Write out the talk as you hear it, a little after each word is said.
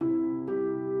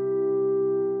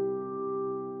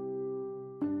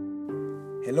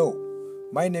Hello,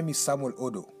 my name is Samuel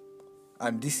Odo,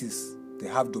 and this is the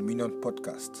Have Dominion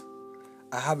podcast.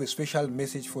 I have a special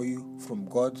message for you from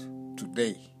God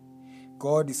today.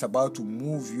 God is about to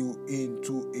move you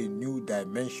into a new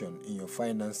dimension in your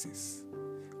finances.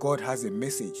 God has a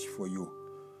message for you.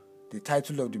 The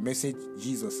title of the message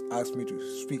Jesus asked me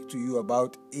to speak to you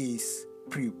about is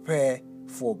Prepare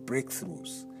for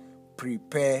Breakthroughs.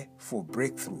 Prepare for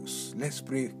breakthroughs. Let's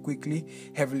pray quickly.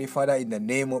 Heavenly Father, in the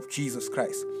name of Jesus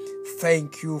Christ,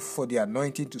 thank you for the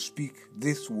anointing to speak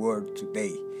this word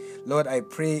today. Lord, I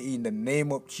pray in the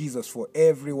name of Jesus for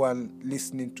everyone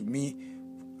listening to me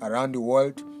around the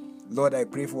world. Lord, I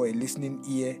pray for a listening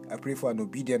ear. I pray for an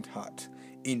obedient heart.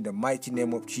 In the mighty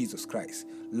name of Jesus Christ.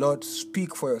 Lord,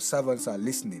 speak for your servants are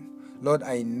listening. Lord,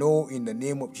 I know in the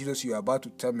name of Jesus you are about to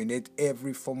terminate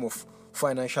every form of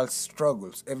financial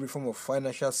struggles, every form of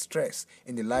financial stress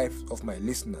in the life of my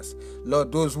listeners.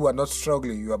 Lord, those who are not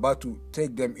struggling, you are about to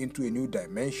take them into a new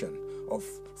dimension of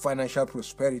financial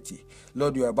prosperity.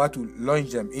 Lord, you are about to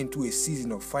launch them into a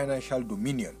season of financial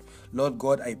dominion. Lord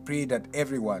God, I pray that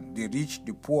everyone, the rich,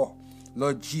 the poor,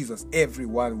 Lord Jesus,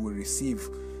 everyone will receive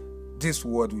this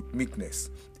word with meekness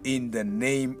in the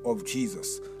name of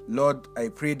Jesus. Lord, I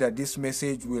pray that this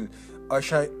message will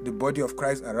usher the body of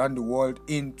Christ around the world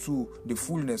into the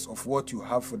fullness of what you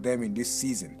have for them in this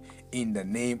season in the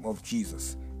name of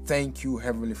Jesus. Thank you,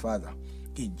 Heavenly Father,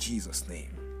 in Jesus'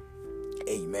 name.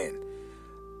 Amen.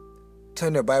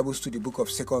 Turn your Bibles to the book of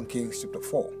 2 Kings chapter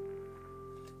 4.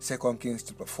 2 Kings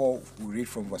chapter 4, we read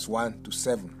from verse 1 to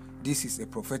 7. This is a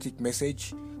prophetic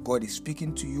message. God is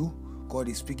speaking to you. God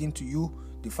is speaking to you.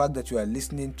 The fact that you are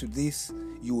listening to this,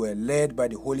 you were led by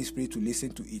the Holy Spirit to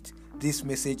listen to it. This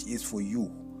message is for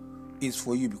you. It's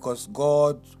for you because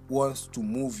God wants to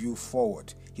move you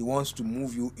forward. He wants to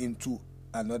move you into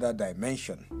another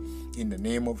dimension in the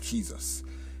name of Jesus.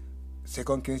 2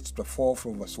 Kings chapter 4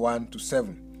 from verse 1 to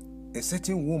 7. A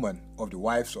certain woman of the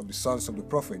wives of the sons of the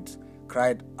prophets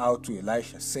cried out to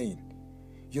Elisha, saying,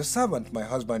 "Your servant, my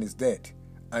husband, is dead,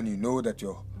 and you know that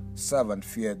your servant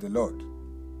feared the Lord.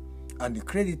 And the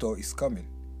creditor is coming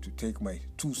to take my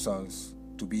 2 sons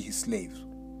to be his slaves."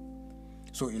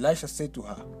 So Elisha said to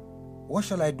her, "What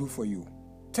shall I do for you?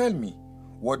 Tell me,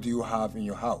 what do you have in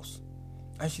your house?"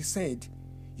 And she said,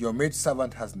 "Your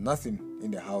maidservant has nothing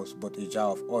in the house but a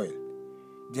jar of oil."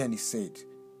 Then he said,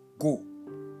 "Go,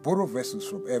 borrow vessels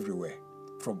from everywhere,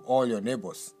 from all your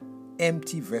neighbors,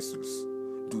 empty vessels.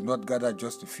 Do not gather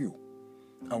just a few.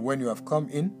 And when you have come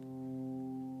in,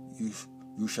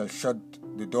 you shall shut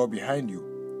the door behind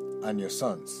you and your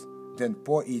sons. Then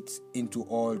pour it into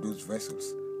all those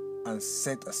vessels and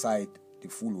set aside the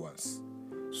full ones."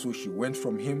 So she went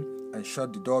from him and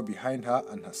shut the door behind her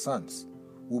and her sons,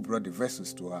 who brought the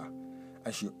vessels to her,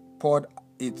 and she poured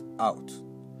it out.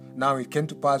 Now it came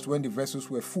to pass when the vessels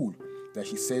were full that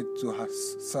she said to her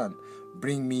son,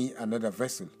 "Bring me another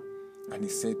vessel." And he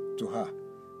said to her,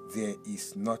 "There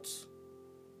is not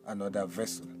another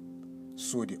vessel."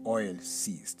 So the oil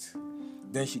ceased.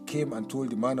 Then she came and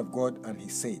told the man of God, and he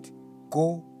said,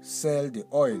 "Go sell the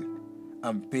oil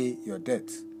and pay your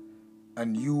debt,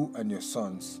 and you and your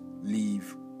sons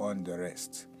live on the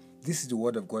rest." This is the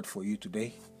word of God for you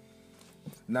today.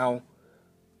 Now,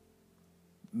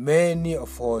 many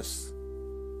of us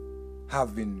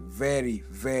have been very,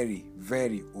 very,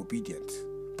 very obedient,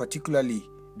 particularly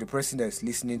the person that is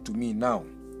listening to me now.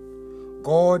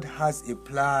 God has a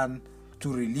plan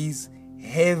to release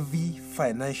heavy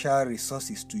financial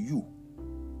resources to you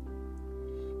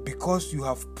because you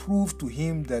have proved to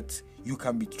him that you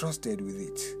can be trusted with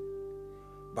it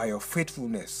by your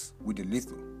faithfulness with the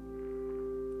little.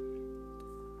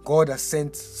 God has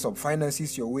sent some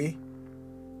finances your way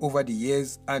over the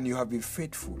years and you have been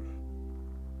faithful.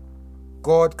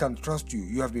 God can trust you.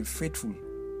 You have been faithful,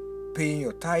 paying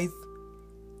your tithe,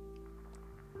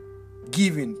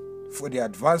 giving for the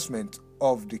advancement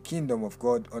of the kingdom of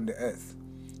God on the earth.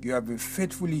 You have been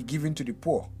faithfully giving to the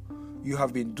poor. You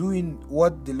have been doing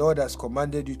what the Lord has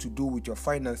commanded you to do with your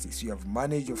finances. You have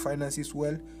managed your finances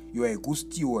well. You are a good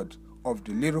steward of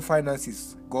the little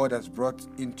finances God has brought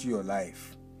into your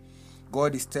life.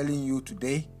 God is telling you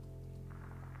today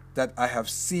that I have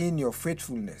seen your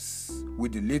faithfulness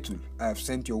with the little I have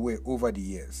sent your way over the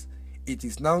years. It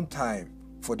is now time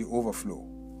for the overflow.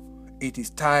 It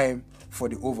is time for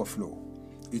the overflow.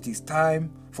 It is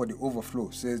time for the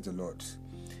overflow, says the Lord.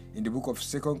 In the book of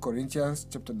 2 Corinthians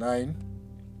chapter 9,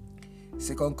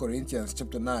 2 Corinthians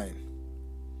chapter 9,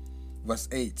 verse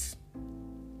 8,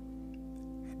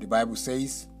 the Bible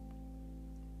says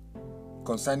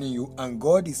concerning you, "And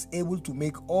God is able to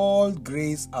make all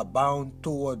grace abound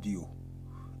toward you,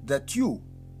 that you,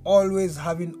 always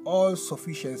having all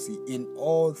sufficiency in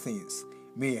all things,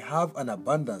 may have an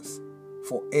abundance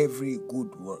for every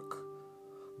good work.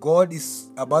 God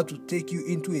is about to take you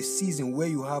into a season where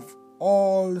you have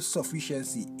all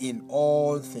sufficiency in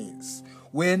all things,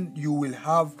 when you will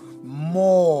have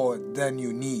more than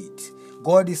you need.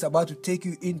 God is about to take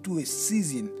you into a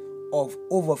season of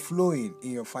overflowing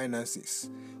in your finances.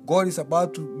 God is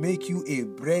about to make you a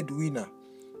breadwinner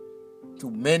to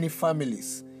many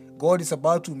families. God is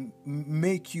about to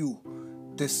make you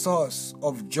the source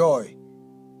of joy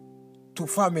to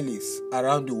families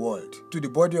around the world, to the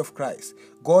body of Christ.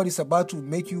 God is about to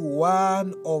make you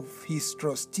one of his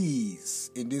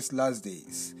trustees in these last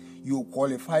days. You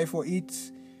qualify for it.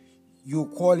 You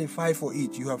qualify for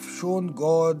it. You have shown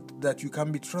God that you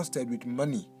can be trusted with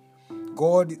money.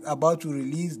 God is about to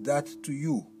release that to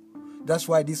you. That's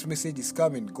why this message is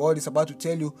coming. God is about to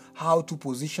tell you how to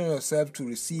position yourself to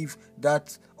receive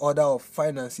that order of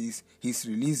finances he's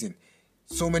releasing.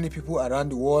 So many people around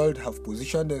the world have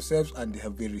positioned themselves and they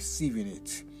have been receiving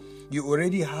it. You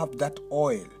already have that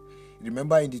oil.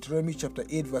 Remember in Deuteronomy chapter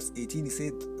 8 verse 18, he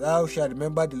said, "Thou shalt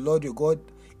remember the Lord your God,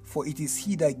 for it is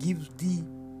he that gives thee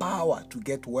power to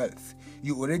get wealth."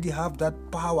 You already have that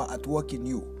power at work in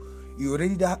you. You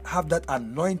already have that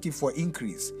anointing for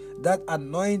increase. That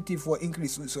anointing for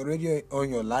increase is already on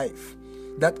your life.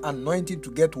 That anointing to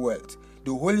get wealth.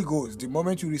 The Holy Ghost, the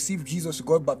moment you receive Jesus, you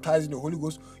got baptized in the Holy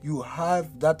Ghost, you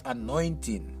have that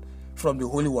anointing from the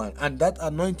Holy One. And that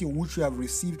anointing which you have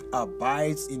received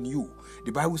abides in you.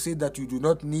 The Bible says that you do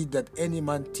not need that any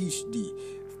man teach thee,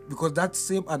 because that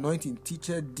same anointing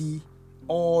teacheth thee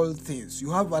all things.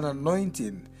 You have an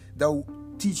anointing that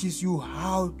teaches you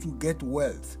how to get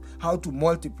wealth, how to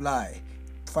multiply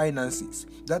finances.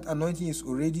 That anointing is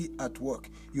already at work.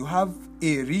 You have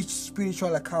a rich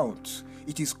spiritual account.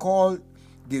 It is called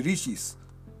the riches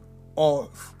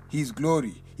of his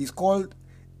glory. It's called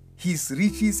his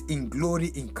riches in glory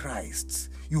in Christ.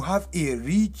 You have a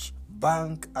rich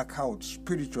bank account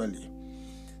spiritually.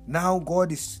 Now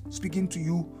God is speaking to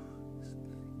you.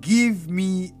 Give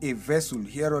me a vessel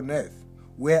here on earth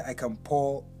where I can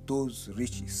pour those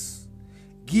riches.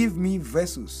 Give me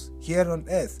vessels here on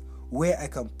earth where I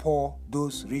can pour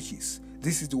those riches.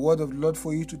 This is the word of the Lord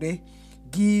for you today.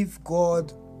 Give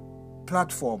God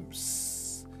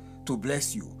platforms to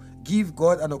bless you. Give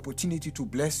God an opportunity to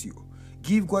bless you.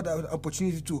 Give God an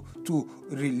opportunity to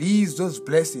release those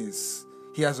blessings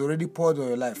he has already poured on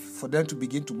your life, for them to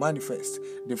begin to manifest.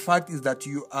 The fact is that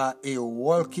you are a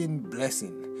walking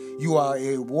blessing. You are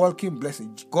a walking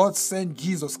blessing. God sent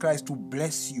Jesus Christ to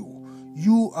bless you.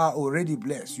 You are already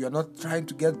blessed. You are not trying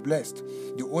to get blessed.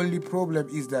 The only problem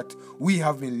is that we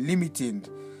have been limiting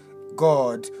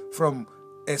God from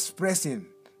expressing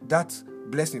that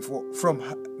blessing, from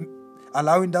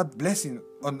allowing that blessing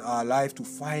on our life to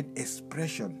find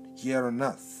expression here on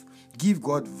earth. Give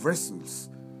God vessels.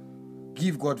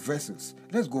 Give God vessels.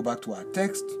 Let's go back to our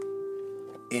text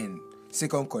in 2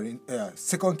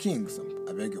 Kings.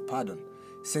 I beg your pardon.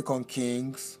 2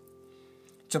 Kings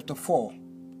chapter 4.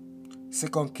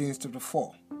 2 Kings chapter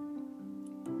 4.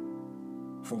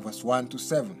 From verse 1 to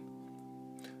 7.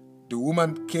 The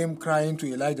woman came crying to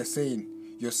Elijah, saying,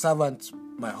 "Your servant,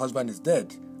 my husband, is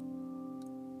dead,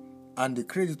 and the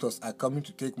creditors are coming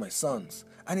to take my sons."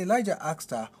 And Elijah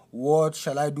asked her, "What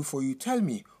shall I do for you? Tell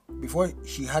me." Before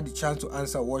she had the chance to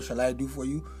answer, "What shall I do for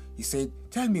you?" he said,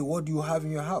 "Tell me, what do you have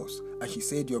in your house?" And she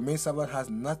said, "Your maidservant has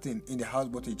nothing in the house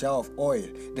but a jar of oil."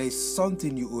 There is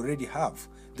something you already have.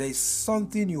 There is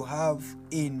something you have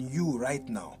in you right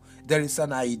now. There is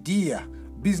an idea,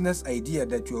 business idea,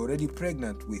 that you're already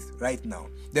pregnant with right now.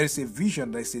 There is a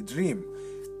vision, there is a dream,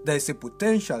 there is a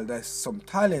potential, there is some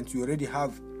talent you already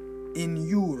have in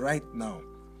you right now.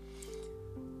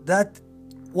 That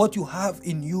what you have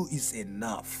in you is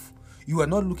enough. You are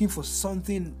not looking for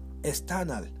something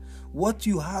external. What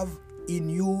you have in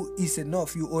you is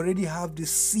enough. You already have the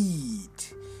seed.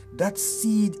 That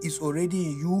seed is already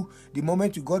in you. The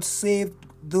moment you got saved,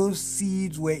 those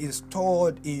seeds were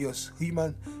installed in your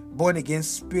human born again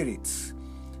spirit.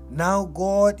 Now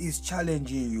God is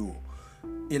challenging you.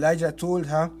 Elijah told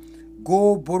her,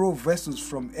 "Go borrow vessels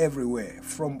from everywhere,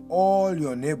 from all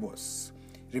your neighbors."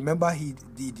 Remember, he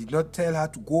did not tell her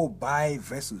to go buy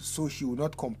vessels, so she will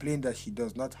not complain that she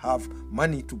does not have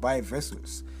money to buy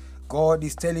vessels. God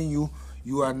is telling you,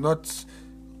 you are not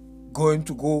going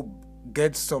to go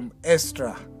get some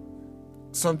extra,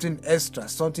 something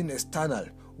external.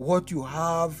 What you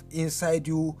have inside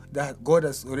you that God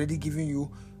has already given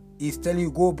you is telling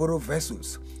you, go borrow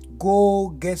vessels. Go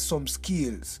get some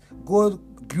skills. Go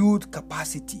build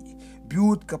capacity.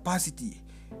 Build capacity.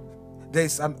 There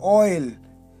is an oil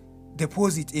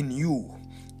deposit in you.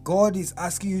 God is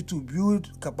asking you to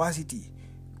build capacity.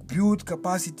 Build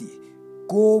capacity.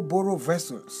 Go borrow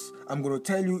vessels. I'm going to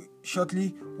tell you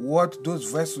shortly what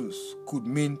those vessels could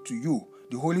mean to you.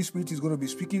 The Holy Spirit is going to be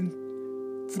speaking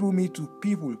through me to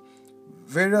people,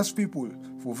 various people.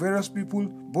 For various people,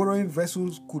 borrowing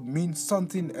vessels could mean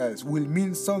something else, will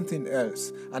mean something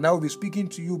else. And I will be speaking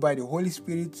to you by the Holy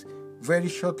Spirit very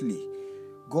shortly.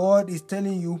 God is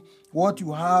telling you what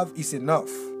you have is enough.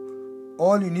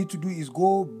 All you need to do is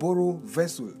go borrow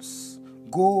vessels.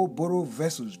 Go borrow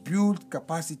vessels. Build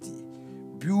capacity.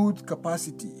 Build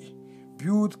capacity.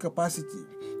 Build capacity.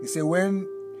 He said, when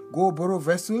go borrow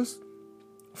vessels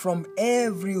from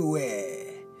everywhere.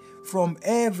 From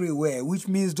everywhere, which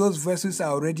means those vessels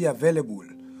are already available.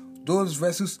 Those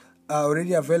vessels are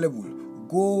already available.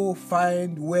 Go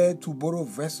find where to borrow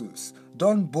vessels.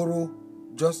 Don't borrow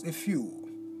just a few.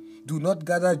 Do not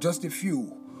gather just a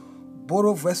few.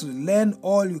 Borrow vessels. Learn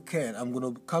all you can. I'm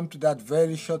going to come to that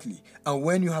very shortly. And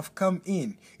when you have come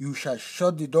in, you shall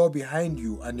shut the door behind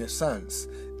you and your sons.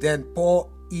 Then pour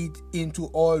it into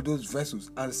all those vessels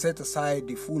and set aside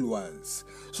the full ones.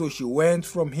 So she went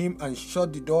from him and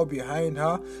shut the door behind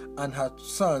her and her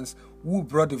sons, who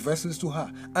brought the vessels to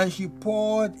her, and she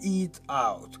poured it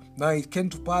out. Now it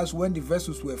came to pass, when the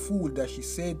vessels were full, that she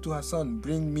said to her son,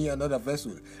 bring me another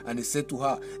vessel. And he said to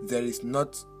her, there is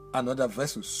not another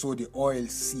vessel. So the oil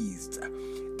ceased.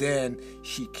 Then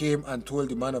she came and told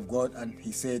the man of God, and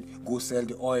he said, go sell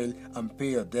the oil and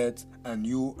pay your debt, and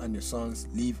you and your sons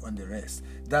live on the rest.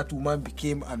 That woman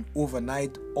became an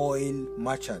overnight oil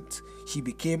merchant. She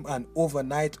became an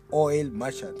overnight oil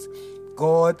merchant.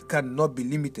 God cannot be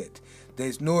limited. There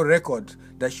is no record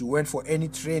that she went for any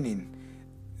training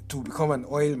to become an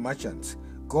oil merchant.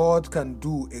 God can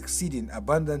do exceeding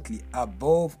abundantly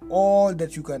above all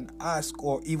that you can ask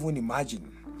or even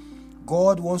imagine.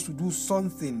 God wants to do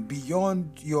something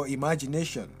beyond your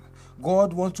imagination.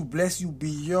 God wants to bless you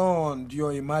beyond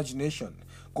your imagination.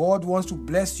 God wants to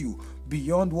bless you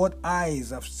beyond what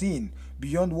eyes have seen,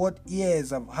 beyond what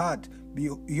ears have heard,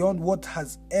 beyond what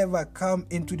has ever come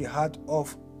into the heart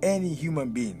of any human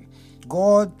being.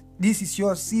 God, this is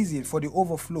your season for the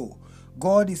overflow.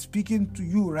 God is speaking to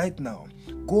you right now.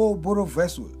 Go borrow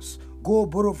vessels. Go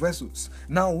borrow vessels.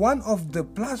 Now, one of the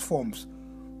platforms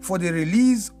for the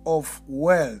release of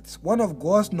wealth, one of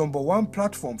God's number one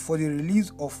platform for the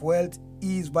release of wealth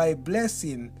is by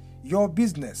blessing your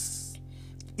business.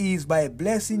 Is by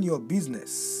blessing your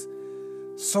business.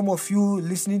 Some of you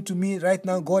listening to me right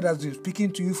now, God has been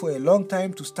speaking to you for a long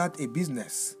time to start a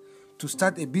business. To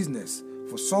start a business.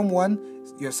 For someone,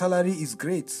 your salary is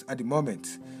great at the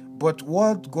moment. But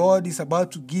what God is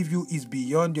about to give you is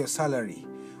beyond your salary.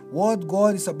 What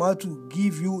God is about to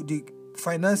give you, the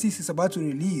finances is about to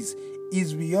release,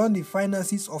 is beyond the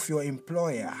finances of your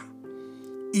employer.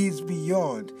 Is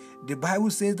beyond. The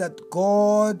Bible says that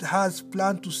God has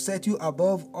planned to set you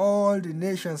above all the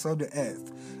nations of the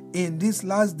earth. In these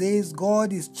last days,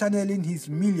 God is channeling his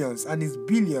millions and his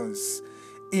billions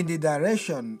in the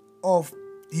direction of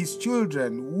his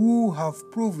children who have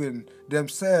proven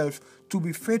themselves to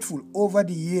be faithful over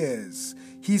the years.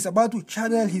 He is about to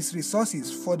channel his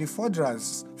resources for the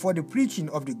furtherance, for the preaching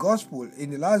of the gospel in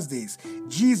the last days.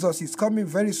 Jesus is coming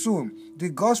very soon. The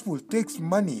gospel takes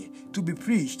money to be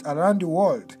preached around the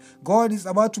world. God is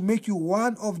about to make you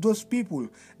one of those people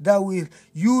that will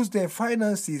use their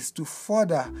finances to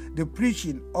further the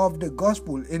preaching of the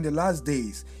gospel in the last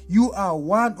days. You are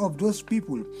one of those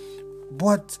people,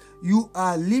 but you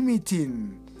are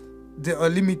limiting the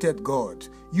unlimited God.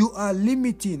 You are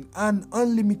limiting an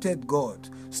unlimited God.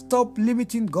 Stop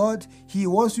limiting God. He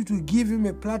wants you to give him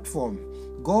a platform.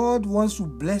 God wants to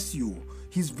bless you.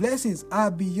 His blessings are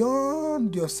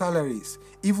beyond your salaries.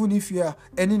 Even if you are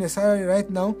earning a salary right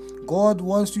now, God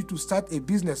wants you to start a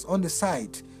business on the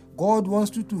side. God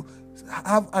wants you to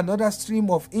have another stream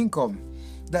of income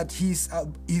that he's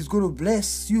going to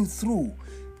bless you through.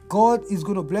 God is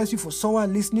going to bless you. For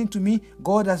someone listening to me,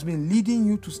 God has been leading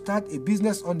you to start a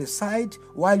business on the side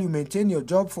while you maintain your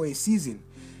job for a season.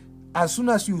 As soon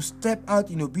as you step out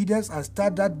in obedience and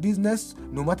start that business,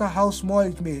 no matter how small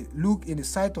it may look in the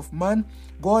sight of man,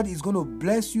 God is going to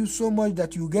bless you so much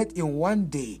that you get in one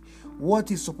day what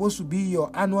is supposed to be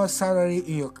your annual salary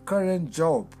in your current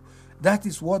job. That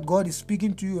is what God is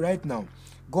speaking to you right now.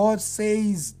 God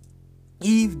says,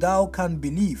 if thou can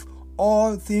believe,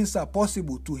 all things are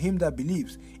possible to him that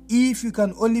believes. If you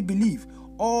can only believe,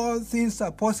 all things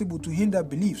are possible to him that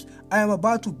believes. I am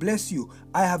about to bless you.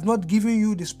 I have not given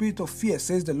you the spirit of fear,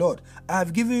 says the Lord. I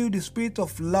have given you the spirit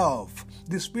of love,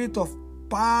 the spirit of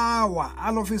power,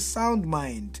 and of a sound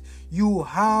mind. You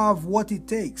have what it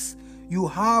takes. you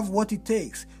have what it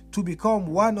takes to become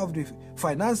one of the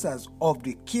financiers of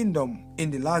the kingdom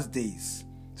in the last days,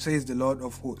 says the Lord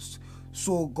of hosts.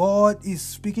 So God is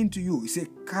speaking to you. He said,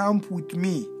 camp with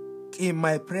me in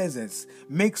my presence.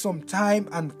 Make some time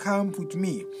and camp with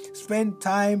me. Spend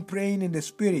time praying in the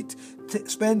Spirit.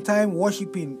 Spend time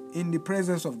worshiping in the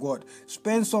presence of God.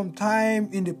 Spend some time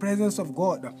in the presence of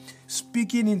God,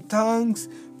 speaking in tongues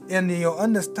and in your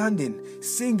understanding,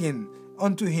 singing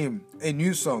unto Him a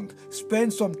new song.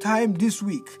 Spend some time this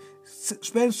week.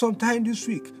 Spend some time this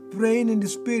week praying in the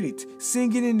Spirit,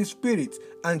 singing in the Spirit,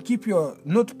 and keep your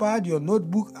notepad, your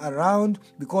notebook around,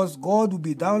 because God will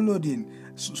be downloading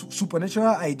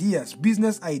supernatural ideas,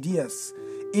 business ideas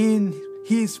in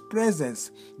His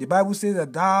presence. The Bible says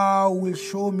that thou wilt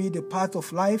show me the path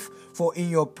of life, for in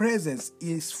your presence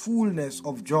is fullness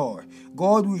of joy.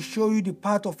 God will show you the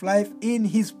path of life in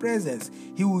His presence.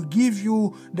 He will give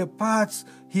you the paths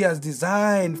He has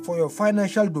designed for your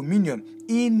financial dominion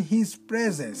in His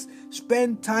presence.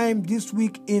 Spend time this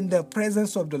week in the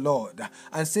presence of the Lord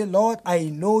and say, Lord, I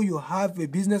know you have a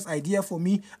business idea for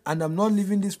me, and I'm not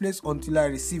leaving this place until I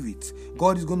receive it.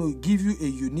 God is going to give you a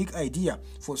unique idea.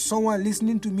 For someone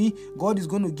listening to me, God is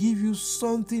going to give you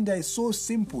something that is so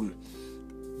simple.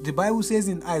 The Bible says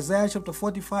in Isaiah chapter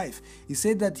 45, He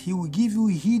said that He will give you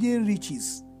hidden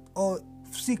riches or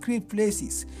secret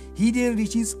places. Hidden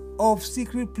riches of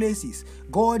secret places.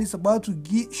 God is about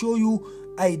to show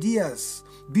you ideas,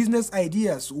 business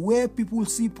ideas. Where people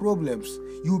see problems,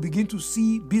 you begin to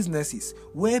see businesses.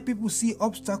 Where people see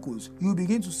obstacles, you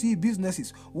begin to see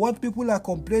businesses. What people are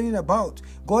complaining about,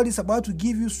 God is about to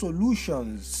give you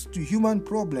solutions to human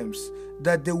problems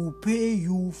that they will pay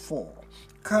you for.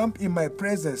 Camp in my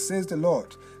presence, says the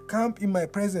Lord. Camp in my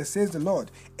presence, says the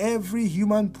Lord. Every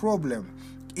human problem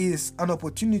is an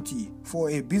opportunity for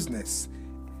a business.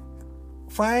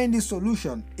 Find the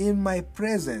solution in my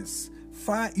presence.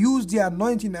 Use the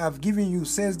anointing I've given you,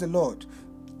 says the Lord,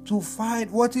 to find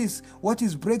what is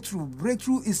breakthrough.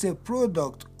 Breakthrough is a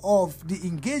product of the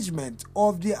engagement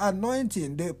of the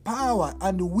anointing, the power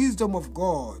and the wisdom of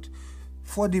God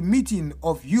for the meeting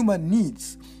of human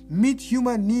needs. Meet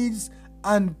human needs,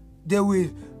 and they will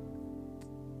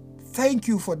thank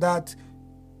you for that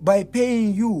by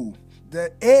paying you.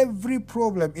 That every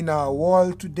problem in our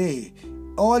world today,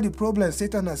 all the problems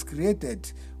Satan has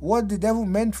created, what the devil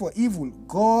meant for evil,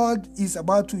 God is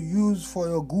about to use for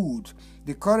your good.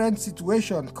 The current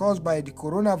situation caused by the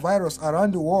coronavirus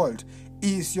around the world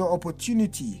is your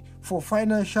opportunity for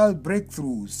financial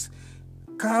breakthroughs.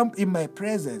 Camp in my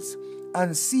presence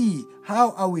and see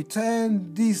how I will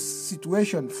turn this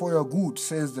situation for your good,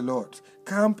 says the Lord.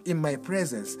 Camp in my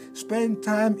presence. Spend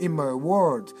time in my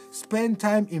word. Spend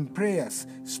time in prayers.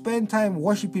 Spend time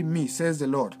worshiping me, says the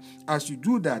Lord. As you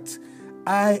do that,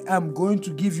 I am going to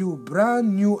give you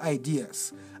brand new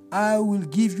ideas. I will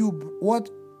give you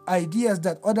ideas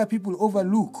that other people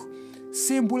overlook.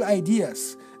 Simple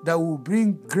ideas that will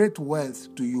bring great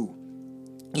wealth to you.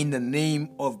 In the name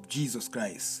of Jesus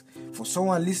Christ. For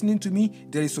someone listening to me,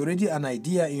 there is already an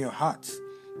idea in your heart.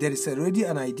 There is already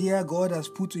an idea God has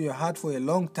put in your heart for a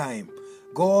long time.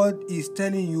 God is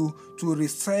telling you to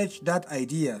research that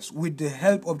ideas with the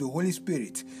help of the Holy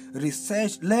Spirit.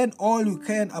 Research, learn all you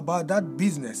can about that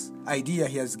business idea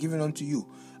He has given unto you.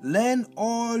 Learn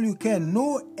all you can,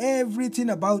 know everything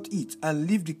about it, and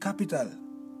leave the capital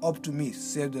up to me,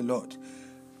 said the Lord.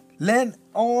 Learn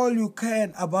all you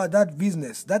can about that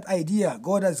business, that idea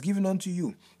God has given unto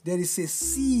you. There is a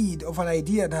seed of an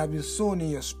idea that has been sown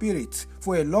in your spirit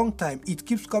for a long time. It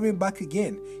keeps coming back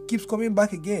again, keeps coming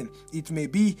back again. It may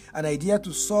be an idea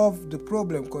to solve the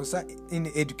problem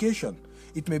in education.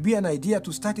 It may be an idea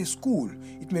to start a school.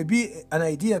 It may be an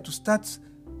idea to start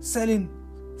selling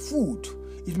food.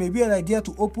 It may be an idea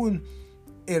to open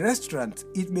a restaurant.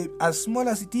 It may, as small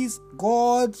as it is,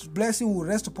 God's blessing will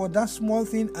rest upon that small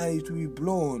thing and it will be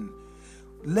blown.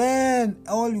 Learn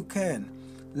all you can.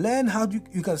 Learn how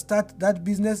you can start that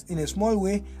business in a small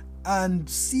way and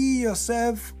see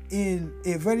yourself in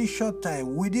a very short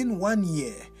time, within 1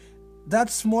 year, that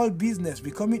small business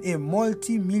becoming a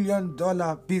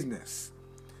multi-million-dollar business.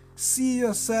 See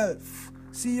yourself.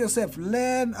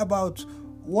 Learn about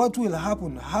what will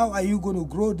happen. How are you going to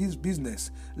grow this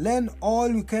business? Learn all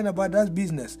you can about that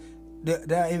business.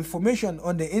 There are information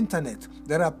on the internet.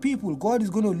 There are people. God is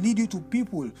going to lead you to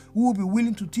people who will be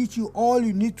willing to teach you all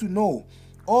you need to know.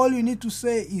 All you need to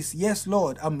say is, yes,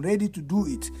 Lord, I'm ready to do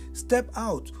it. Step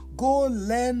out. Go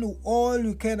learn all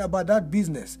you can about that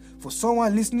business. For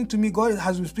someone listening to me, God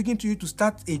has been speaking to you to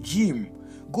start a gym.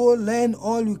 Go learn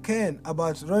all you can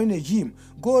about running a gym.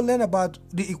 Go learn about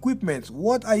the equipment.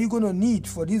 What are you going to need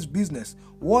for this business?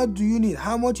 What do you need?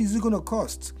 How much is it going to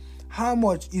cost? How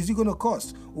much is it going to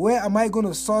cost? Where am I going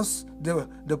to source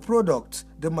the product,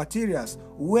 the materials?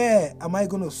 Where am I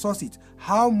going to source it?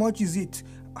 How much is it?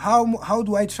 How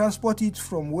do I transport it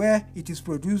from where it is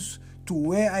produced to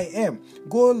where I am?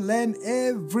 Go learn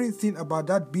everything about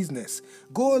that business.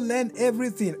 Go learn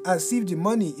everything as if the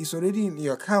money is already in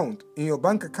your account, in your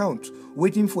bank account,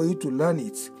 waiting for you to learn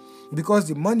it. Because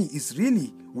the money is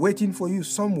really waiting for you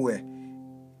somewhere,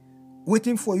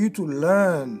 waiting for you to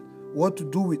learn what to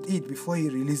do with it before he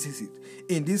releases it.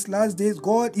 In these last days,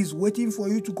 God is waiting for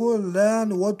you to go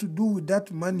learn what to do with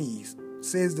that money,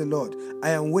 says the Lord. I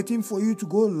am waiting for you to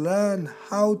go learn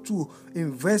how to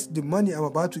invest the money I'm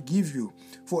about to give you,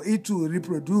 for it to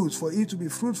reproduce, for it to be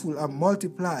fruitful and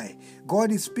multiply.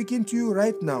 God is speaking to you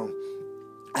right now.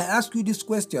 I ask you this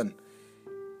question.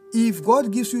 If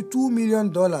God gives you $2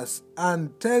 million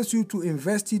and tells you to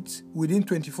invest it within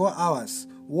 24 hours,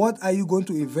 what are you going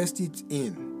to invest it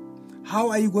in?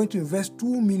 How are you going to invest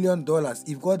 $2 million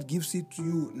if God gives it to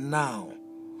you now?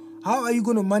 How are you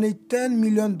going to manage $10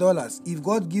 million if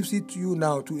God gives it to you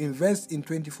now to invest in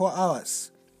 24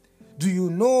 hours? Do you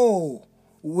know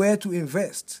where to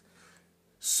invest?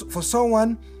 So for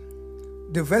someone,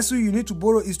 the vessel you need to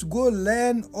borrow is to go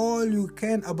learn all you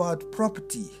can about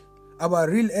property, about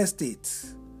real estate.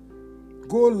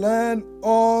 Go learn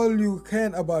all you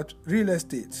can about real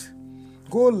estate.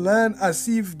 Go learn as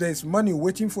if there's money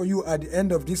waiting for you at the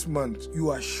end of this month. You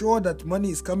are sure that money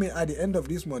is coming at the end of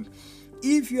this month.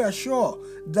 If you are sure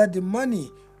that the money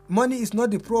is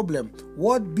not the problem,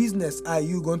 what business are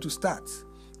you going to start?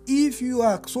 If you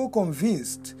are so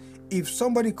convinced, if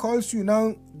somebody calls you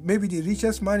now, maybe the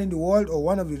richest man in the world or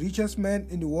one of the richest men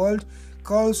in the world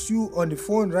calls you on the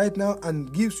phone right now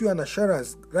and gives you an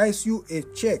assurance, writes you a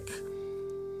check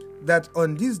that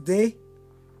on this day,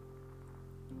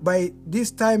 by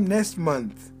this time next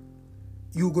month,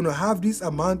 you're going to have this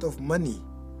amount of money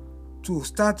to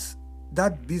start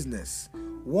that business.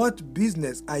 What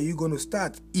business are you going to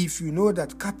start if you know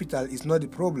that capital is not the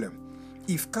problem?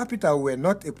 If capital were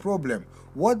not a problem,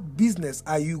 what business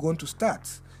are you going to start?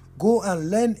 Go and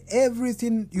learn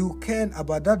everything you can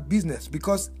about that business,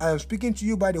 because I am speaking to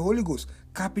you by the Holy Ghost.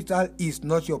 Capital is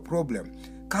not your problem.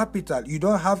 Capital, you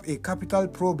don't have a capital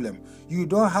problem. You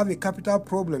don't have a capital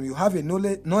problem. You have a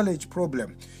knowledge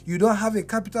problem. You don't have a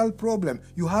capital problem.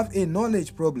 You have a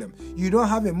knowledge problem. You don't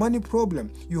have a money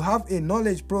problem. You have a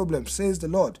knowledge problem, says the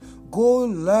Lord. Go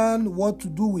learn what to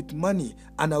do with money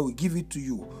and I will give it to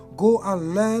you. Go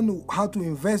and learn how to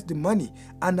invest the money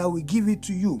and I will give it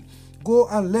to you. Go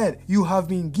and learn. You have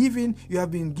been giving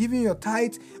your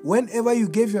tithe. Whenever you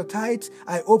gave your tithe,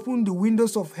 I opened the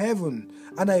windows of heaven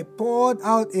and I poured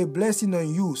out a blessing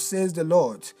on you, says the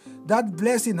Lord. That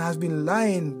blessing has been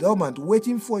lying dormant,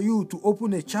 waiting for you to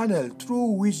open a channel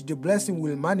through which the blessing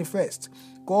will manifest.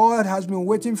 God has been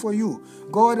waiting for you.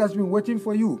 God has been waiting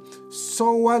for you.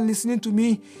 Someone listening to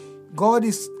me, God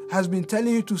has been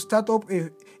telling you to start up a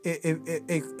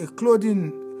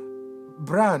clothing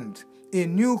brand, a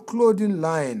new clothing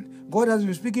line. God has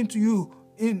been speaking to you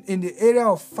in the area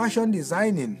of fashion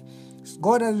designing.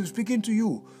 God has been speaking to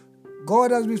you.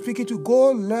 God has been speaking to you. Go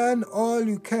learn all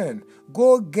you can.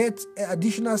 Go get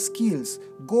additional skills.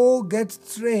 Go get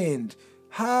trained.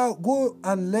 Go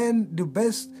and learn the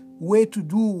best way to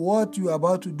do what you are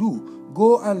about to do.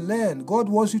 Go and learn. God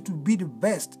wants you to be the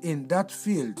best in that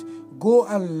field. Go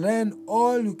and learn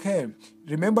all you can.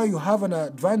 Remember, you have an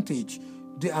advantage,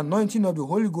 the anointing of the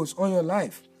Holy Ghost on your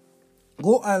life.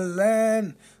 Go and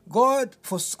learn. God,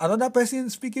 for another person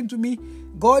speaking to me,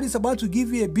 God is about to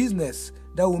give you a business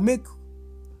that will make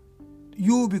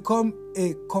you become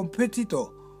a competitor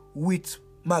with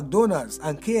McDonald's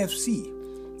and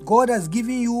KFC. God has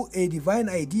given you a divine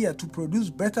idea to produce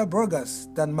better burgers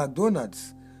than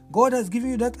McDonald's. God has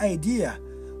given you that idea.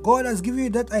 God has given you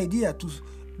that idea.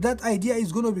 That idea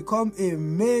is going to become a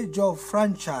major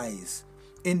franchise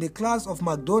in the class of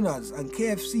McDonald's and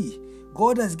KFC.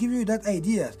 God has given you that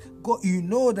idea. God, you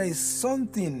know there is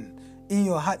something in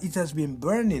your heart. It has been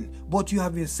burning, but you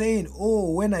have been saying,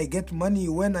 oh, when I get money,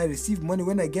 when I receive money,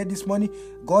 when I get this money.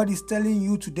 God is telling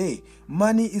you today,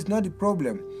 money is not the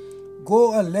problem.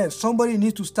 Go and learn. Somebody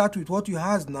needs to start with what you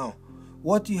has now.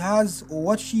 What he has or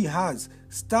what she has.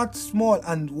 Start small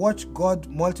and watch God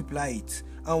multiply it.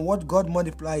 And what God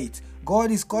multiply it.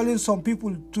 God is calling some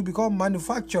people to become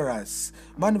manufacturers.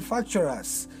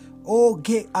 O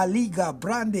ge aliga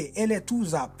brande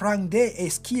eletuza prangde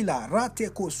eskila rate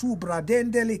kosu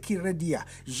bradendele kiredia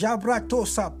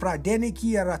jabratosa pradeni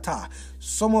kiarata.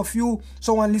 Some of you,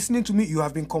 someone listening to me, you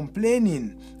have been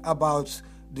complaining about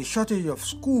the shortage of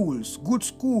schools, good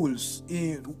schools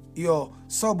in your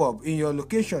suburb, in your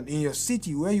location, in your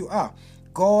city where you are.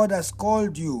 God has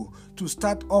called you to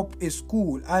start up a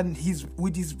school, and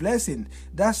with his blessing,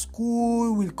 that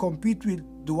school will compete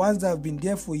with the ones that have been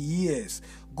there for years.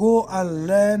 Go and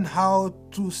learn how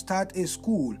to start a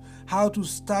school, how to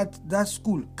start that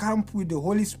school. Camp with the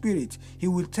Holy Spirit. He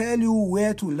will tell you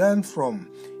where to learn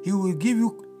from. He will give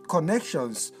you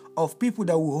connections of people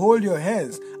that will hold your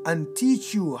hands and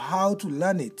teach you how to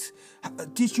learn it.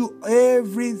 Teach you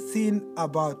everything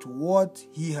about what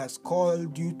he has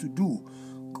called you to do.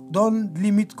 Don't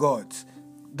limit God.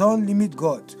 Don't limit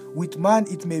God. With man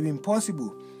it may be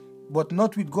impossible, but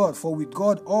not with God. For with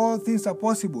God all things are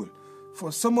possible. For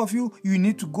some of you, you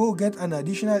need to go get an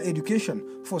additional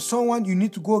education. For someone, you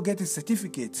need to go get a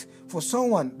certificate. For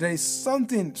someone, there is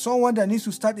someone that needs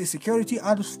to start a security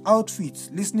outfit.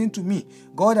 Listening to me,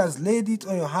 God has laid it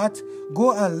on your heart.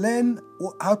 Go and learn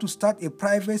how to start a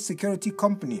private security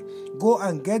company. Go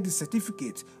and get the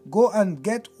certificate. Go and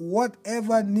get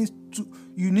whatever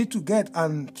you need to get,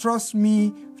 and trust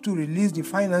me to release the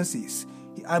finances.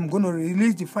 I'm going to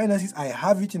release the finances. I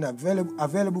have it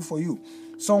available for you.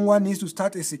 Someone needs to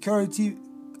start a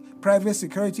private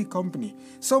security company.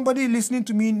 Somebody listening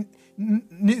to me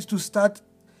needs to start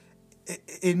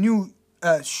a new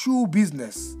shoe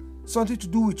business, something to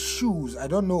do with shoes. I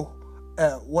don't know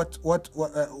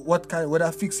what kind,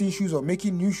 whether fixing shoes or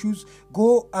making new shoes.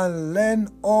 Go and learn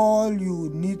all you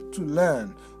need to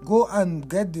learn. Go and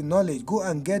get the knowledge. Go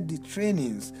and get the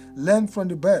trainings. Learn from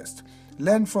the best.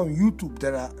 Learn from YouTube.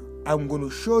 I'm going to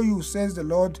show you, says the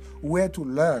Lord, where to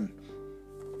learn.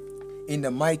 In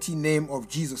the mighty name of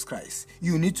Jesus Christ.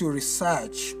 You need to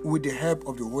research with the help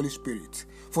of the Holy Spirit.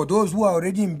 For those who are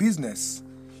already in business,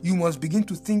 you must begin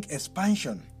to think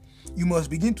expansion. You must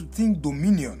begin to think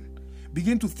dominion.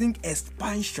 Begin to think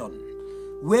expansion.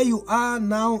 Where you are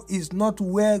now is not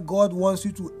where God wants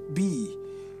you to be.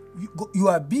 You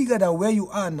are bigger than where you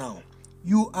are now.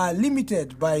 You are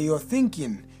limited by your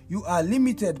thinking. You are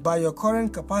limited by your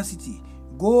current capacity.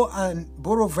 Go and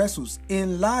borrow vessels.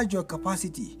 Enlarge your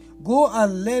capacity. Go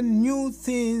and learn new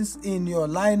things in your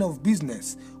line of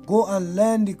business. Go and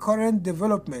learn the current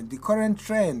development, the current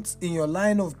trends in your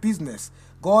line of business.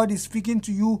 God is speaking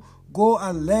to you. Go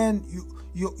and learn.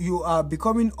 You are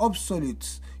becoming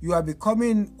obsolete. You are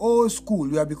becoming old school.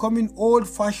 You are becoming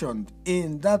old-fashioned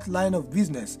in that line of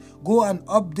business. Go and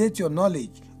update your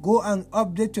knowledge. Go and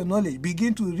update your knowledge.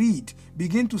 Begin to read.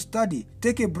 Begin to study.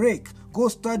 Take a break. Go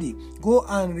study. Go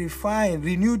and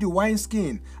renew the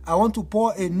wineskin. I want to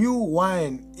pour a new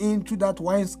wine into that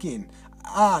wineskin.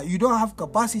 You don't have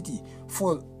capacity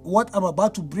for what I'm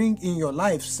about to bring in your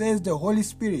life, says the Holy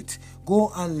Spirit.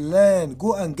 Go and learn.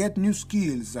 Go and get new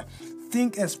skills.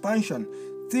 Think expansion.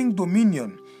 Think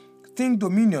dominion. Think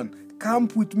dominion.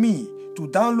 Camp with me to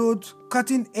download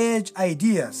cutting-edge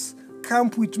ideas.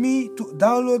 Camp with me to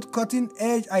download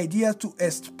cutting-edge ideas to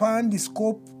expand the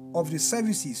scope of the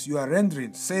services you are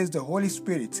rendering, says the Holy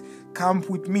Spirit. Camp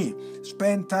with me.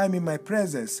 Spend time in my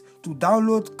presence to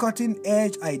download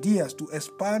cutting-edge ideas to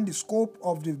expand the scope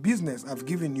of the business I've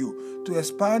given you, to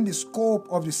expand the scope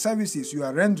of the services you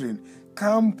are rendering.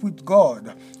 Camp with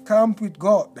God. Camp with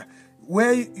God.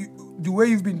 The way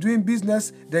you've been doing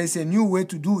business, there is a new way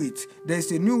to do it. There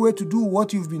is a new way to do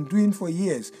what you've been doing for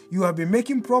years. You have been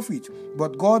making profit,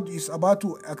 but God is about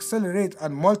to accelerate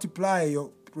and multiply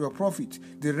your profit.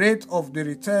 The rate of the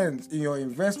returns in your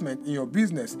investment, in your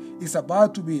business, is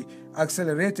about to be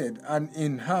accelerated and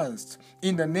enhanced.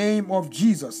 In the name of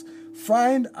Jesus,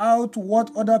 find out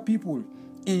what other people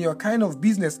in your kind of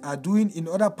business are doing in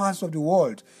other parts of the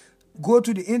world. Go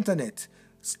to the internet,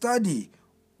 study.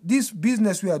 This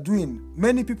business we are doing,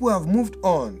 many people have moved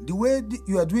on. The way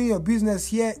you are doing your business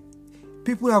here,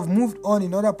 people have moved on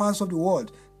in other parts of the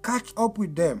world. Catch up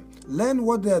with them. Learn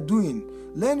what they are doing.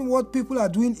 Learn what people are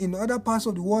doing in other parts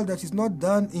of the world that is not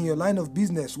done in your line of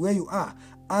business where you are.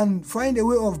 And find a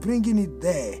way of bringing it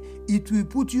there. It will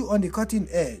put you on the cutting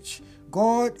edge.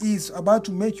 God is about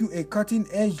to make you a cutting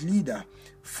edge leader.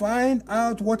 Find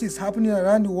out what is happening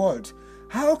around the world.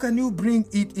 How can you bring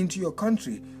it into your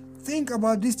country? Think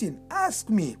about this thing. Ask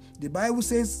me. The Bible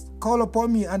says, call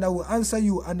upon me and I will answer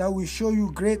you, and I will show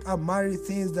you great and mighty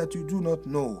things that you do not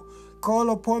know. Call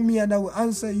upon me and I will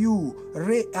answer you.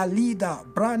 Re Alida,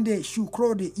 Brande,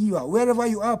 Shukrode, Iwa. Wherever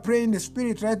you are, pray in the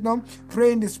Spirit right now.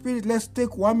 Pray in the Spirit. Let's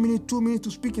take 1 minute, 2 minutes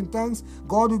to speak in tongues.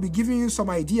 God will be giving you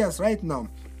some ideas right now.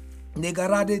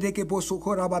 Negarade de ke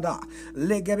bosokorabada,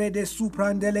 legere de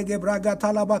suprande lege braga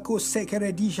talabako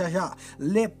sekere di jaja,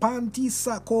 le panti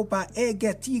sakopa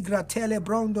ege tigra tele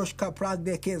brondosh kaprag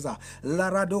de keza,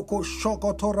 laradoko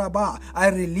shokotoraba. I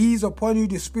release upon you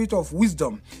the spirit of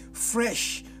wisdom,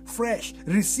 fresh,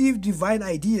 receive divine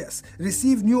ideas,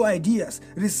 receive new ideas,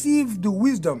 receive the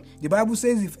wisdom. The Bible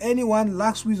says if anyone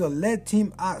lacks wisdom, let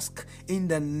him ask. In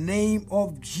the name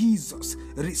of Jesus,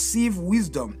 receive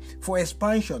wisdom for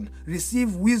expansion,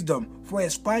 receive wisdom for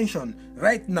expansion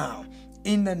right now.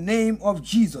 In the name of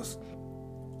Jesus,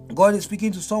 God is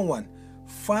speaking to someone.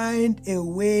 Find a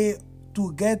way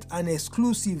to get an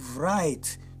exclusive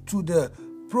right to the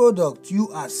product you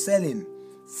are selling.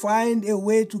 Find a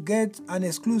way to get an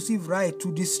exclusive right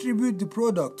to distribute the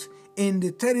product in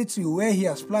the territory where He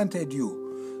has planted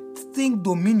you. Think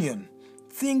dominion.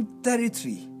 Think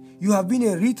territory. You have been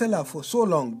a retailer for so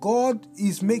long. God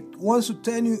wants to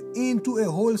turn you into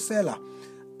a wholesaler.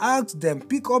 Ask them,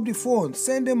 pick up the phone,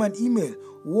 send them an email.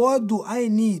 What do I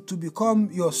need to become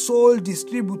your sole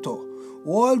distributor?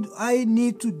 What do I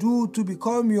need to do to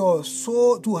become your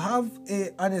sole, to have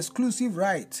an exclusive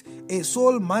right, a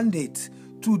sole mandate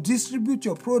to distribute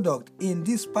your product in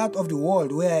this part of the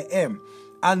world where I am?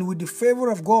 And with the favor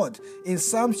of God, in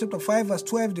Psalm chapter 5 verse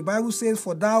 12, the Bible says,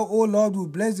 "For thou, O Lord, will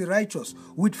bless the righteous.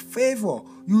 With favor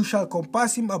you shall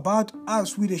compass him about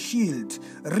as with a shield."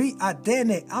 Ri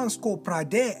adene ansko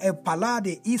prade e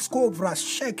palade isko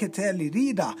vrasheketeli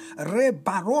rida re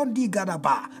barondi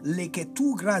gadaba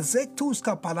leketu grazectus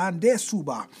kapalande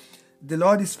suba. The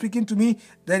Lord is speaking to me.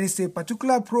 There is a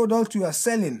particular product you are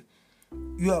selling.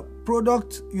 Your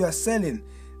product you are selling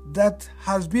that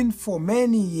has been for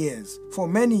many years.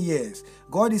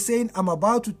 God is saying, I'm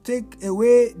about to take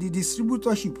away the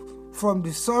distributorship from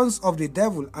the sons of the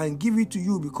devil and give it to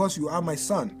you because you are my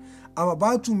son. I'm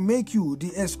about to make you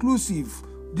the exclusive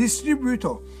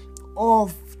distributor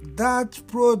of that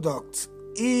product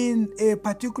in a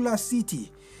particular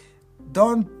city.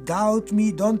 Don't doubt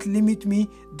me, don't limit me,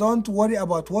 don't worry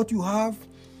about what you have.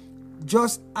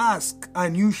 Just ask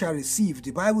and you shall receive.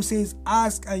 The Bible says,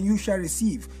 ask and you shall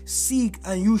receive. Seek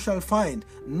and you shall find.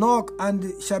 Knock and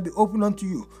it shall be opened unto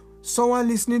you. Someone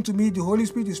listening to me, the Holy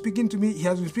Spirit is speaking to me. He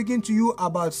has been speaking to you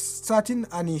about starting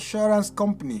an insurance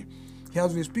company. He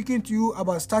has been speaking to you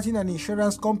about starting an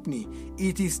insurance company.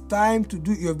 It is time to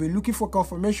do. You've been looking for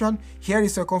confirmation. Here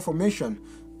is a confirmation.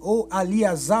 Oh,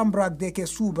 Alia Zambrak deke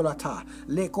subrata,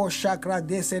 leko shakrak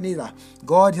de senida.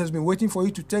 God has been waiting for you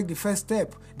to take the first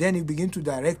step. Then He begin to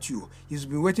direct you. He's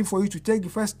been waiting for you to take the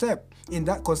first step in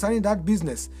that concerning that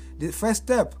business. The first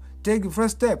step. Take the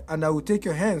first step, and I will take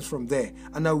your hands from there,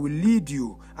 and I will lead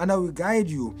you, and I will guide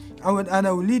you, and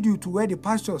I will lead you to where the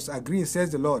pastures are green,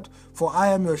 says the Lord. For I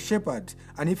am your shepherd,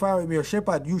 and if I am your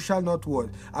shepherd, you shall not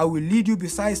want. I will lead you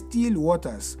beside still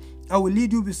waters. I will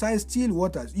lead you beside still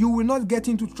waters. You will not get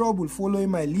into trouble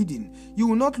following my leading. You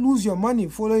will not lose your money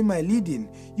following my leading.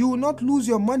 You will not lose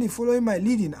your money following my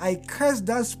leading. I curse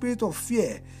that spirit of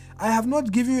fear. I have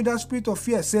not given you that spirit of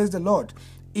fear, says the Lord.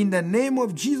 In the name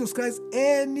of Jesus Christ,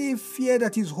 any fear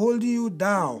that is holding you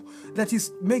down, that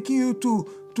is making you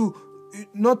to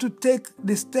not to take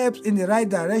the steps in the right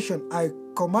direction, I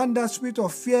command that spirit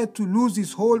of fear to lose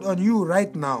its hold on you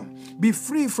right now. Be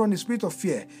free from the spirit of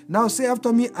fear. Now say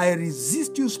after me, I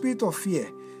resist you, spirit of fear.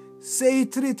 Say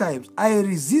it 3 times. I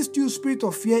resist you, spirit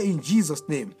of fear, in Jesus'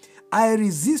 name. I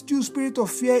resist you, spirit of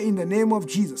fear, in the name of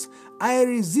Jesus. I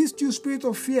resist you, spirit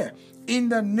of fear, in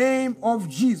the name of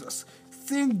Jesus.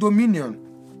 Think dominion.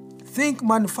 Think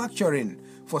manufacturing.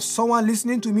 For someone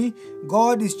listening to me,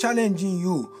 God is challenging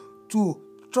you to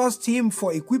trust Him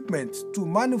for equipment to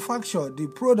manufacture the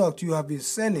product you have been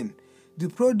selling, the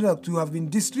product you have been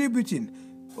distributing.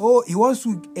 Oh, He wants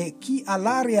to ki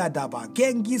alaria daba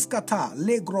gengis kata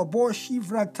le grobo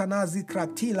shivrak tanazi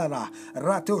kraktilara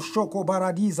rato shoko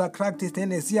baradiza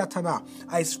kraktiteneziatana.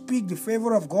 I speak the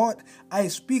favor of God. I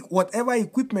speak whatever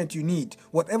equipment you need,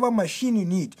 whatever machine you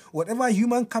need, whatever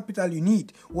human capital you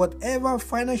need, whatever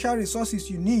financial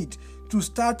resources you need to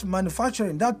start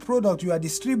manufacturing that product you are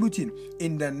distributing.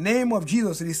 In the name of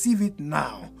Jesus, receive it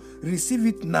now. Receive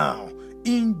it now.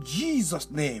 In Jesus'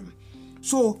 name.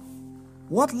 So,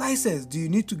 what license do you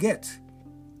need to get?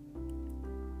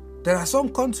 There are some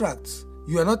contracts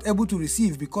you are not able to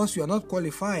receive because you are not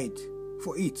qualified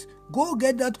for it. Go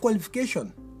get that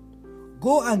qualification.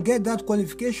 Go and get that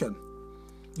qualification.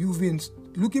 You've been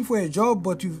looking for a job,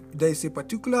 but there is a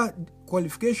particular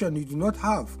qualification you do not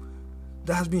have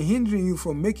that has been hindering you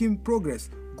from making progress.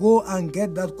 Go and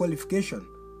get that qualification.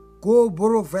 Go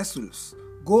borrow vessels.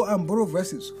 Go and borrow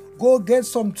vessels. Go get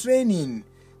some training.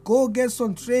 Go get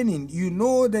some training. You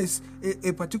know there's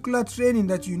a particular training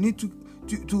that you need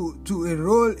to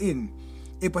enroll in,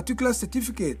 a particular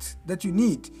certificate that you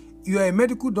need. You are a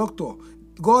medical doctor.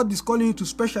 God is calling you to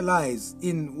specialize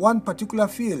in one particular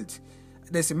field.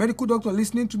 There's a medical doctor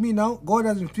listening to me now. God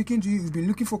has been speaking to you. You've been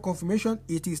looking for confirmation.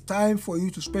 It is time for you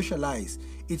to specialize.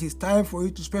 It is time for you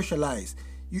to specialize.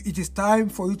 It is time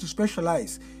for you to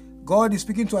specialize. God is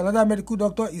speaking to another medical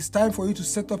doctor. It's time for you to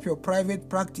set up your private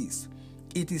practice.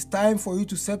 It is time for you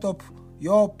to set up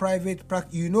your private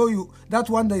practice. That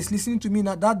one that is listening to me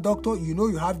now, that doctor,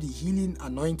 you have the healing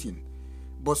anointing.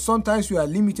 But sometimes you are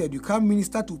limited. You can't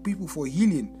minister to people for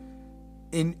healing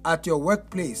at your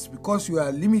workplace because you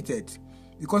are limited,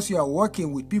 because you are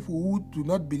working with people who do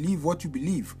not believe what you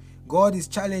believe. God is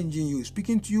challenging you,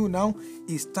 speaking to you now.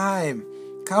 It's time.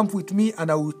 Come with me and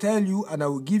I will tell you, and I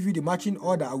will give you the marching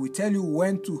order. I will tell you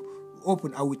when to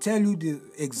open. I will tell you the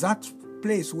exact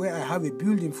place where I have a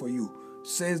building for you,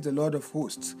 says the Lord of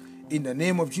hosts. In the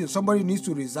name of Jesus. Somebody needs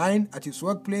to resign at his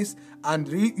workplace and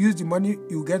use the money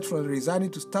you get from resigning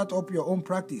to start up your own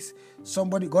practice.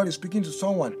 God is speaking to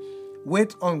someone.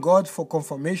 Wait on God for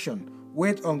confirmation.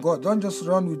 Wait on God. Don't just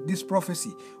run with this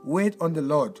prophecy. Wait on the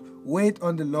Lord. Wait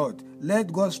on the Lord.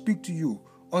 Let God speak to you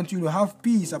until you have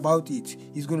peace about it.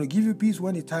 He's going to give you peace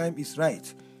when the time is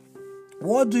right.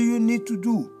 What do you need to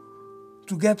do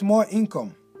to get more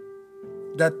income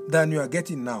than you are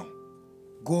getting now?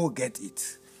 Go get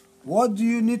it. What do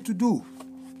you need to do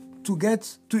to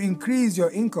increase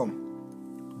your income?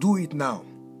 Do it now.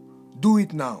 Do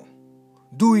it now.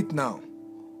 Do it now.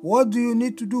 What do you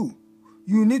need to do?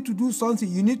 You need to do something.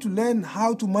 You need to learn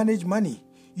how to manage money.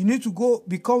 You need to go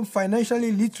become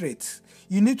financially literate.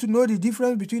 You need to know the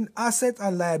difference between asset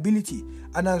and liability.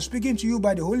 And I'm speaking to you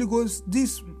by the Holy Ghost.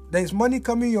 There is money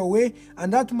coming your way,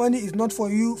 and that money is not for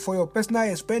you, for your personal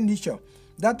expenditure.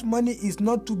 That money is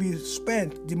not to be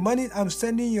spent. The money I'm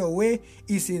sending your way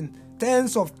is in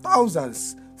tens of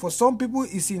thousands. For some people,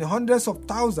 it's in hundreds of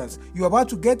thousands. You're about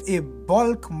to get a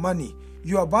bulk money.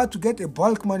 You're about to get a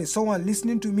bulk money. Someone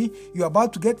listening to me, you're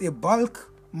about to get a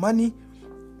bulk money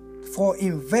for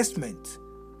investment.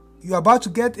 You're about to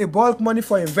get a bulk money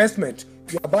for investment.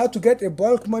 You're about to get a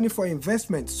bulk money for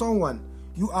investment. Someone,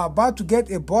 you are about to get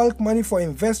a bulk money for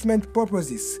investment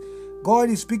purposes.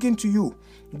 God is speaking to you.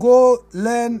 Go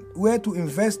learn where to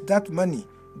invest that money.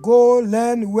 Go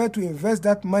learn where to invest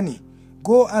that money.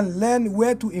 Go and learn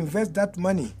where to invest that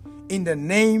money. In the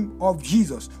name of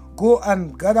Jesus. Go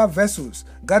and gather vessels.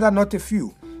 Gather not a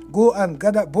few. Go and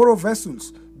borrow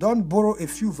vessels. Don't borrow a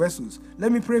few vessels.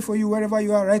 Let me pray for you wherever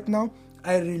you are right now.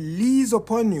 I release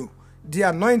upon you the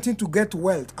anointing to get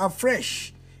wealth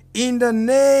afresh. In the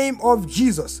name of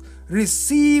Jesus.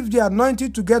 Receive the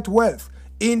anointing to get wealth.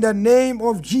 In the name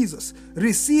of Jesus,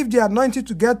 receive the anointing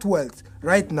to get wealth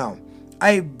right now.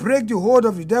 I break the hold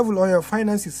of the devil on your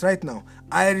finances right now.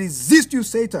 I resist you,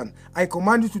 Satan. I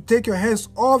command you to take your hands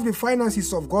off the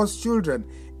finances of God's children.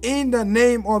 In the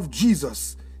name of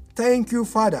Jesus. Thank you,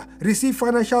 Father. Receive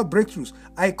financial breakthroughs.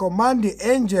 I command the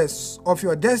angels of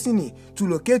your destiny to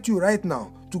locate you right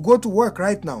now, to go to work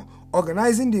right now,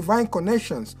 organizing divine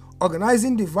connections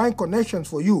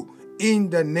for you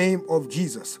in the name of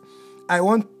Jesus. I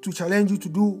want to challenge you to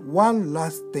do one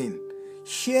last thing.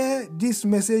 Share this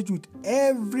message with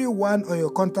everyone on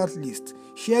your contact list.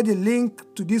 Share the link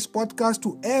to this podcast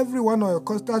to everyone on your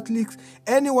contact list.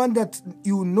 Anyone that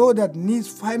you know that needs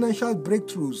financial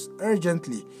breakthroughs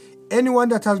urgently. Anyone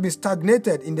that has been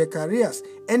stagnated in their careers.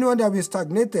 Anyone that has been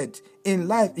stagnated in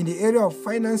life, in the area of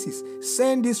finances.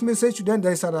 Send this message to them.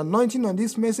 There is an anointing on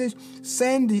this message.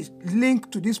 Send the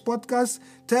link to this podcast.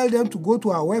 Tell them to go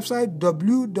to our website,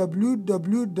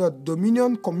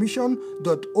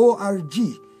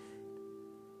 www.dominioncommission.org.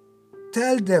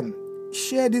 Tell them,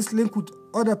 share this link with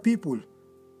other people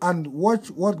and watch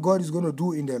what God is going to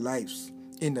do in their lives.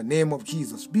 In the name of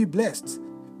Jesus. Be blessed.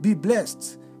 Be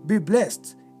blessed. Be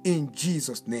blessed. In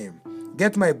Jesus' name.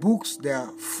 Get my books. They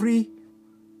are free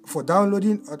for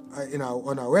downloading on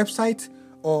our website.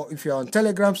 Or if you're on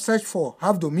Telegram, search for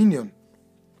Have Dominion.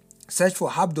 Search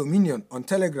for Have Dominion on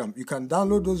Telegram. You can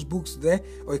download those books there,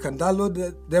 or you can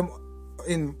download them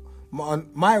on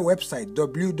my website,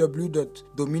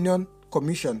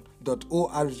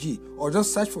 www.dominioncommission.org, or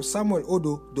just search for Samuel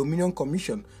Odo Dominion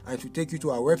Commission and it will take you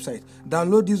to our website.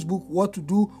 Download this book, What to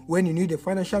Do When You Need a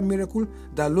Financial Miracle.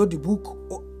 Download the book,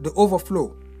 The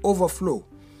Overflow.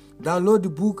 Download the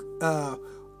book,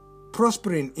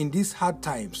 Prospering in These Hard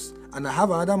Times. And I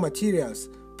have other materials,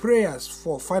 prayers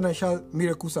for financial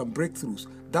miracles and breakthroughs.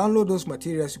 Download those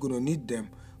materials. You're going to need them.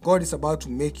 God is about to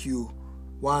make you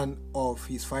one of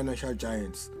his financial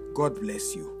giants. God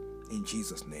bless you. In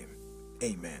Jesus' name,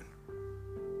 amen.